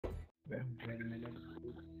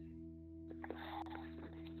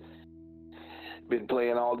Been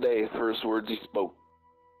playing all day. First words he spoke.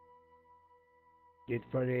 Get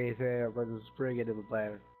funny as hell, but the spring into the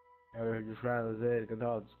planet. I heard you trying to say it,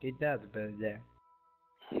 get that the better there.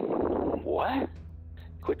 What?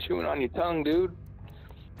 Quit chewing on your tongue, dude.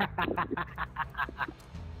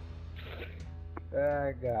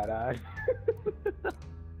 Ah, caralho.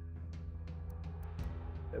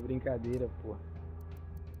 É brincadeira, pô.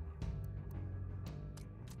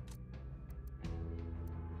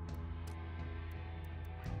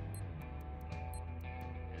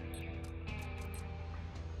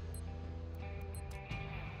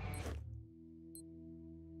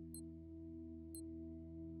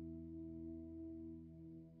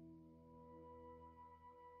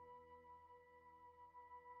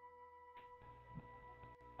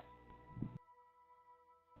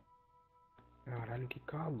 Caralho, que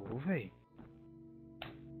calor, velho.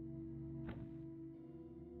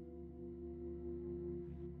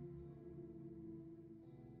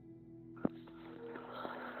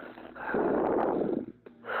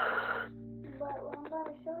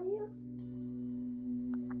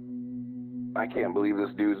 I can't believe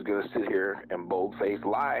this dude's gonna sit here and bold-faced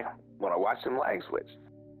lie when I watch him lag switch.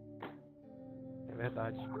 É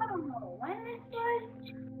verdade. I don't know when this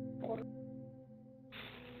was.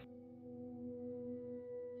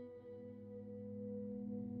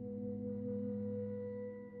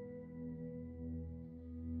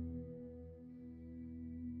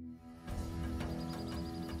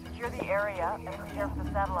 Secure the area and prepare for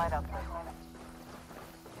the satellite uplink.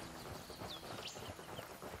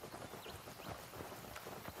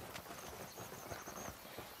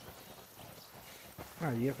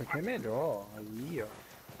 Aí, essa aqui é melhor. Aí, ó.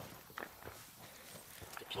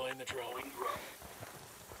 Deploying the drone.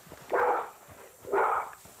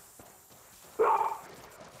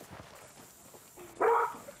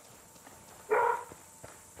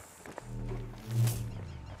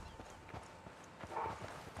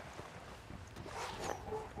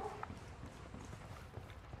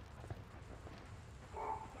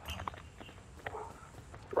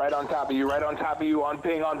 Right on top of you, right on top of you, on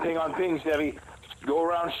ping, Chevy. Go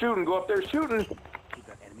around shooting, go up there shooting. We've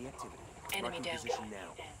got enemy activity. Enemy Marking down. position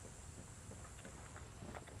now.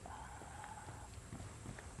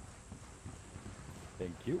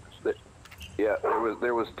 Thank you. Yeah,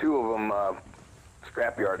 there was two of them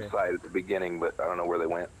scrapyard side at the beginning, but I don't know where they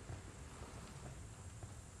went.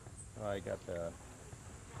 Oh, I got the...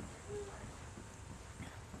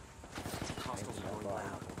 Hostiles are going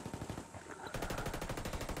loud.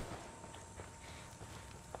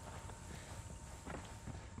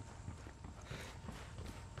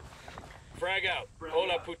 Frag out.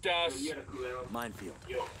 Hola, putas. Minefield.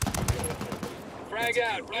 Frag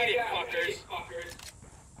out. Eat it, fuckers.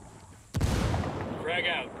 Frag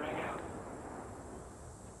out.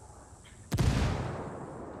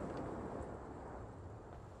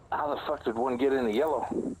 How the fuck did one get in the yellow?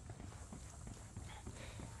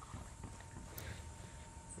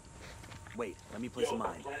 Wait, let me place a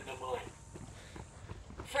mine.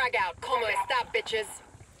 Frag out. Como está, bitches?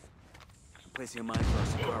 I'm placing a mine for our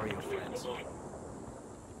Sicario friends.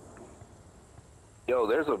 Yo,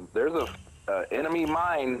 there's a enemy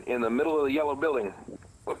mine in the middle of the yellow building.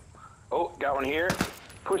 Oh, got one here.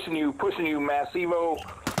 Pushing you, Massivo.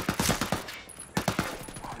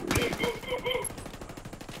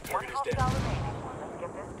 One hostile remaining. Let's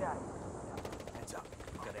get this done. Heads up.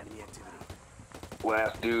 We've got enemy activity.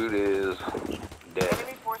 Last dude is dead.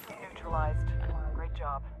 Enemy forces neutralized. Great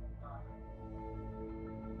job.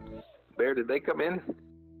 Bear, did they come in?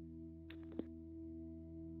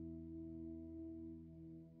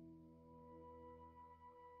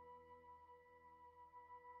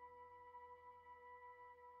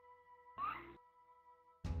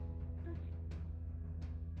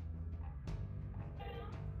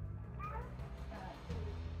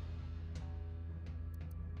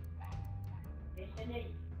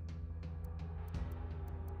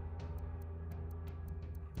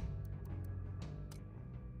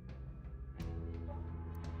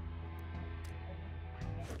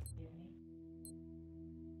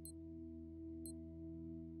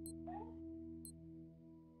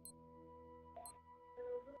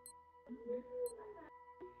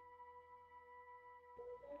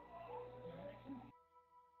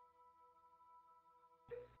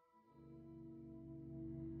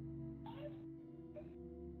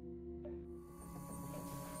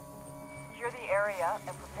 Secure the area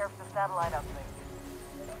and prepare for the satellite uplink.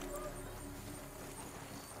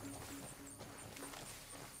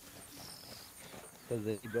 Does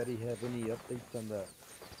anybody have any updates on the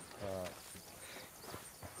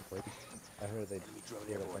race? I heard they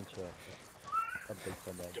did a bunch of updates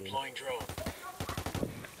on that game. Deploying drone.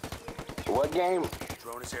 What game?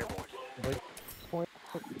 Drone is airborne. Point,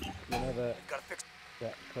 you know Gotta fix.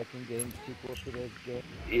 that fucking game sequel to this game?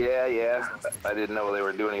 Yeah. I didn't know they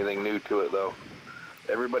were doing anything new to it though.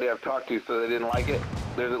 Everybody I've talked to said they didn't like it.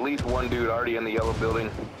 There's at least one dude already in the yellow building.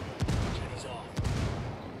 Jenny's off.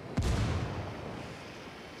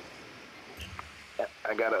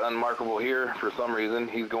 I got an unmarkable here for some reason.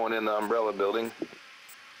 He's going in the umbrella building.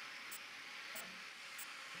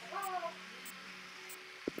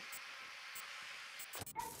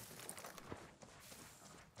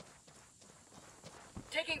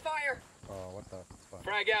 Taking fire. Oh, what the fuck?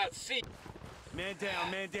 Frag out. C. Man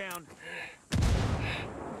down, man down.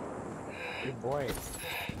 Good boy.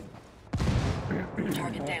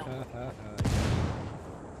 Target down.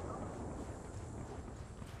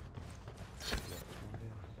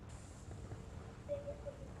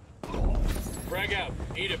 Frag out.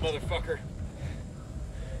 Eat it, motherfucker.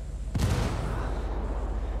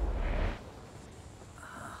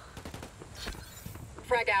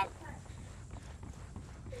 Frag out.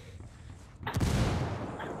 Got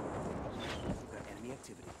enemy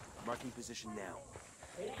activity. Marking position now.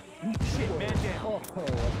 Shit, man down. Oh, what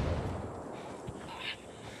the?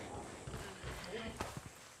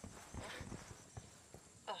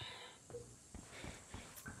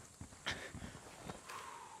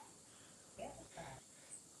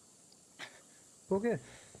 Okay.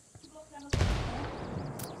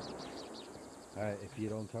 Alright, if you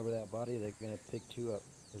don't cover that body, they're gonna pick two up.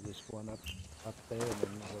 There's this one up there, and then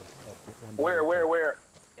one Where?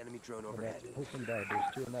 Enemy drone Where overhead. that person died. There's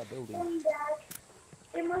two in that building. Really bad.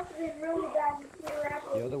 It must have been really bad.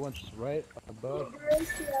 The other one's right above.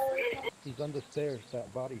 He's on the stairs,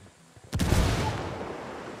 that body.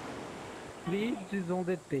 This is on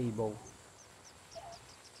the table.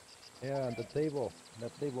 Yeah, on the table.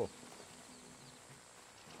 That table.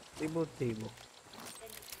 Table.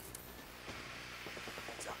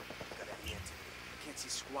 Heads up. Got enemy activity. Can't see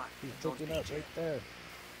squat. He's Drone's picking up being right there.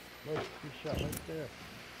 Look, he shot right there.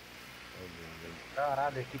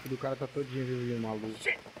 Caralho, a equipe do cara tá todinha vivendo, maluco.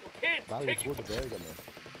 Shit. Can't Vale take tudo, verga, meu.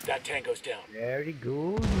 That tango's down. Very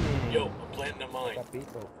good, man. Yo, I'm planting a mine.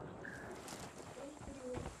 Capito.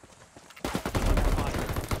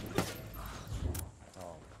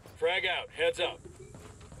 Oh, Frag out. Heads up.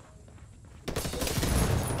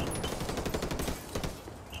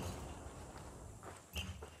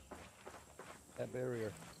 that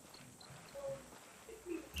barrier.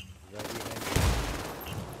 Right behind you.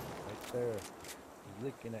 Right there. He's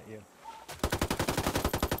looking at you.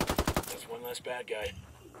 That's one less bad guy.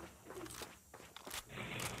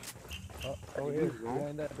 Oh, here,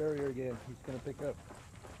 behind that barrier again. He's gonna pick up.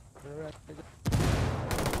 Alright.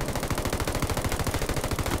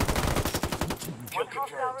 Kill One hostile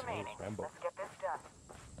confirmed. remaining. Rambo. Let's get this done.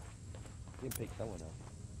 He can pick someone up.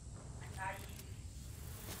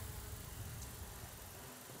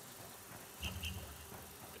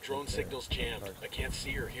 The drone signal's jammed. I can't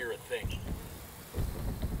see or hear a thing.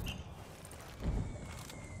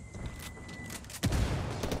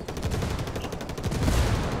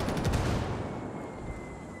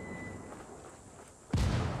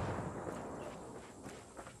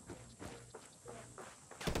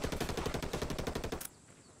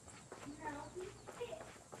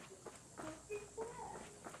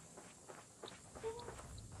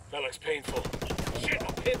 That looks painful. Shit,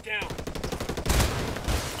 I'm pinned down.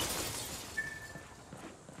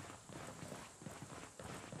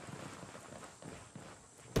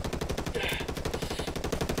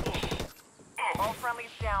 All friendlies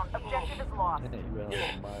down. Objective is lost. He ran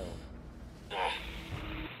out a mile.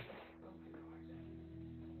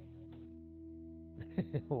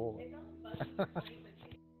 Oh.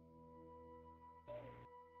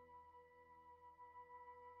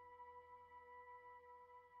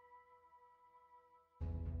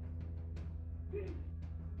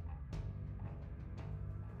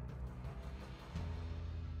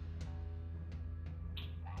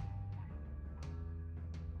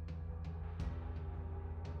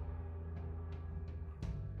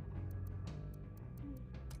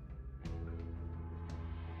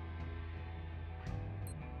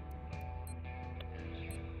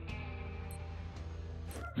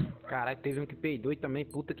 Caralho, teve um que peidou e também,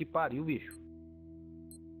 puta que pariu, bicho.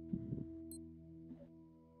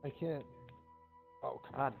 I can't. Oh,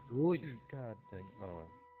 Ah, doido. God dang. Oh.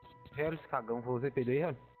 Hélio, esse cagão, foi você que peidou aí,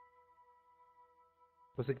 Hélio?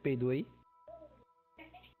 Você que peidou aí?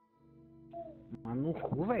 Mano, no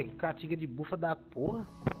cu, velho. Catiga de bufa da porra.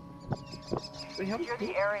 Foi Hélio, Secure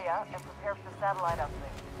the area and prepare for the satellite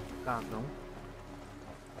uplink. cagão.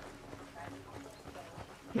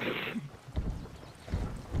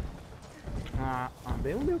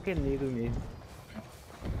 Bem o meu que é negro mesmo.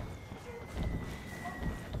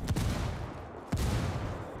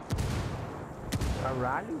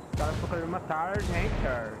 Caralho, os caras estão querendo matar a gente,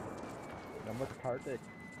 cara. Não, mas tarde.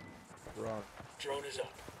 Wrong. Drone is up.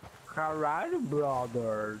 Caralho,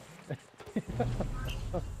 brother.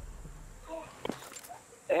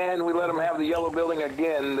 And we let them have the yellow building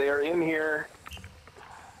again. They're in here.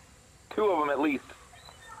 2 of them at least.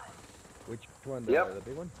 Which one? Yep. The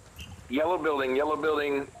big one? Yellow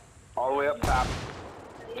building, all the way up top.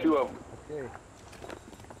 2 of them. Okay.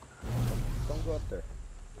 Don't go up there.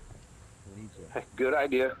 We need to. Good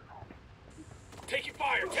idea. Taking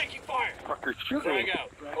fire! Taking fire! Fucker shooting me. Frag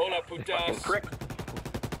out. Hola, Fucking putas. prick.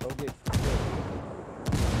 Okay.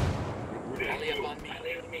 Rally up on me.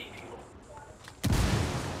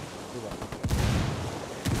 Move on.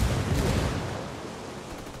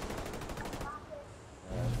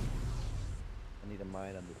 I need a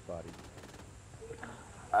mine on this body.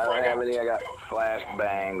 I don't have any. I got flash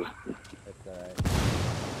bangs. That's alright.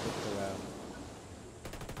 Look around.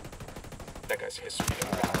 That guy's history.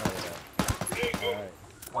 Alright.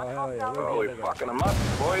 Oh, hell yeah. Oh, we're fucking them up,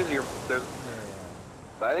 boys. There's.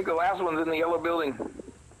 I think the last one's in the yellow building.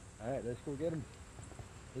 Alright, let's go get him.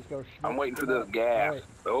 Let's go. I'm waiting for this gas.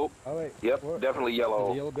 Oh, Oh, wait. yep, Where? definitely The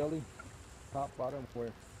yellow. yellow building? Top, bottom,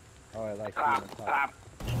 where? Oh, I like Top, seeing the top.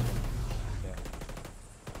 Yeah.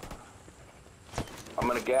 I'm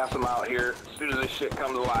gonna gas them out here as soon as this shit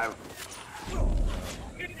comes alive.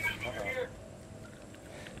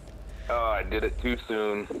 Oh, I did it too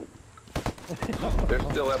soon. They're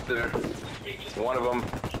still up there. One of them,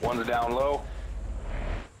 one's down low.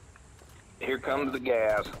 Here comes the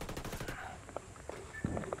gas.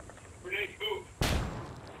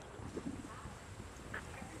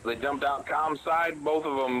 They jumped out comm side, both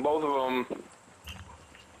of them.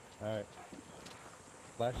 Alright.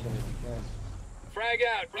 Flash them if you can. Frag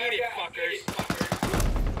out. Eat it, fuckers.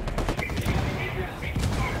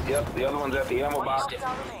 Yep, the other one's at the ammo box.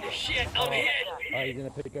 Shit, I'm hit. Oh, he's gonna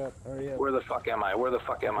pick up. Hurry up. Where the fuck am I? He's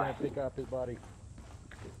gonna pick up his body.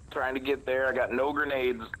 Trying to get there. I got no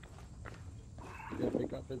grenades. He's gonna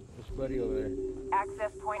pick up his buddy over there.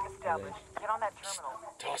 Access point established. Get on that terminal.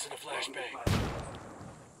 Tossing a flashbang.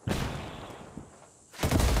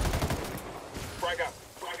 Frag out.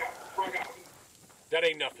 That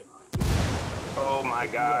ain't nothing. Oh my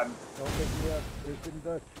god. Don't pick me up. There's been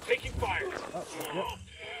duck. Taking fire. Oh, yep.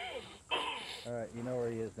 Alright, you know where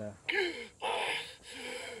he is now.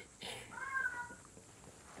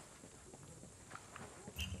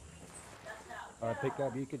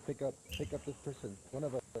 You can pick up this person. One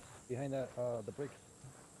of us behind that the bricks.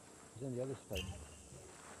 He's on the other side.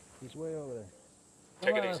 He's way over there.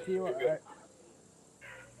 Take Come it on, easy. see you. Alright.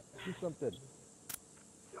 Do something.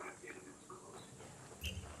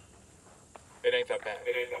 It ain't that bad.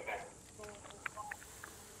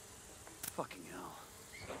 Fucking hell.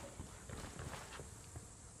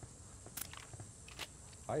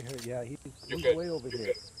 I heard, yeah, he's good. way over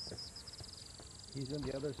here. He's on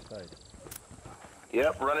the other side.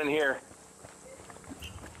 Yep, running here.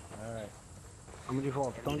 Alright. Tamo de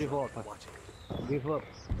volta. Give up.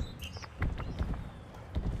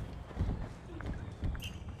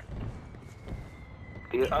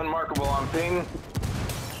 He's unmarkable on ping.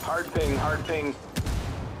 Hard ping.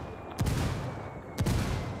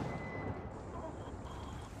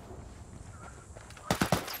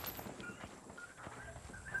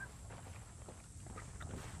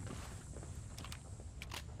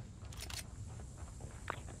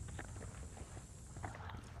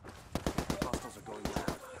 Hostiles are going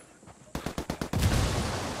loud.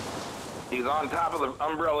 He's on top of the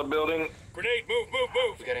umbrella building. Grenade, move.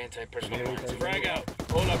 We got anti-personnel mines. Frag out.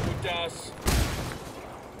 Hola, putas.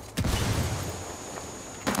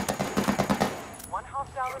 One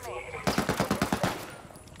hostile remaining.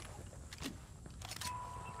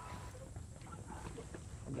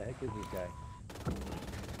 What the heck is this guy?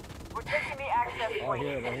 We're taking the access Oh, point.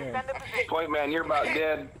 here, right here. Defend the position. Point man, you're about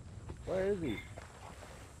dead. Where is he?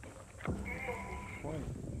 Point.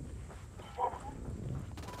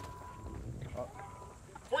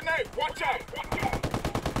 Grenade, watch out.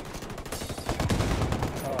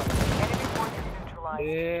 Enemy forces neutralized.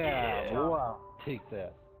 Yeah, boa. Take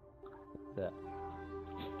that. That.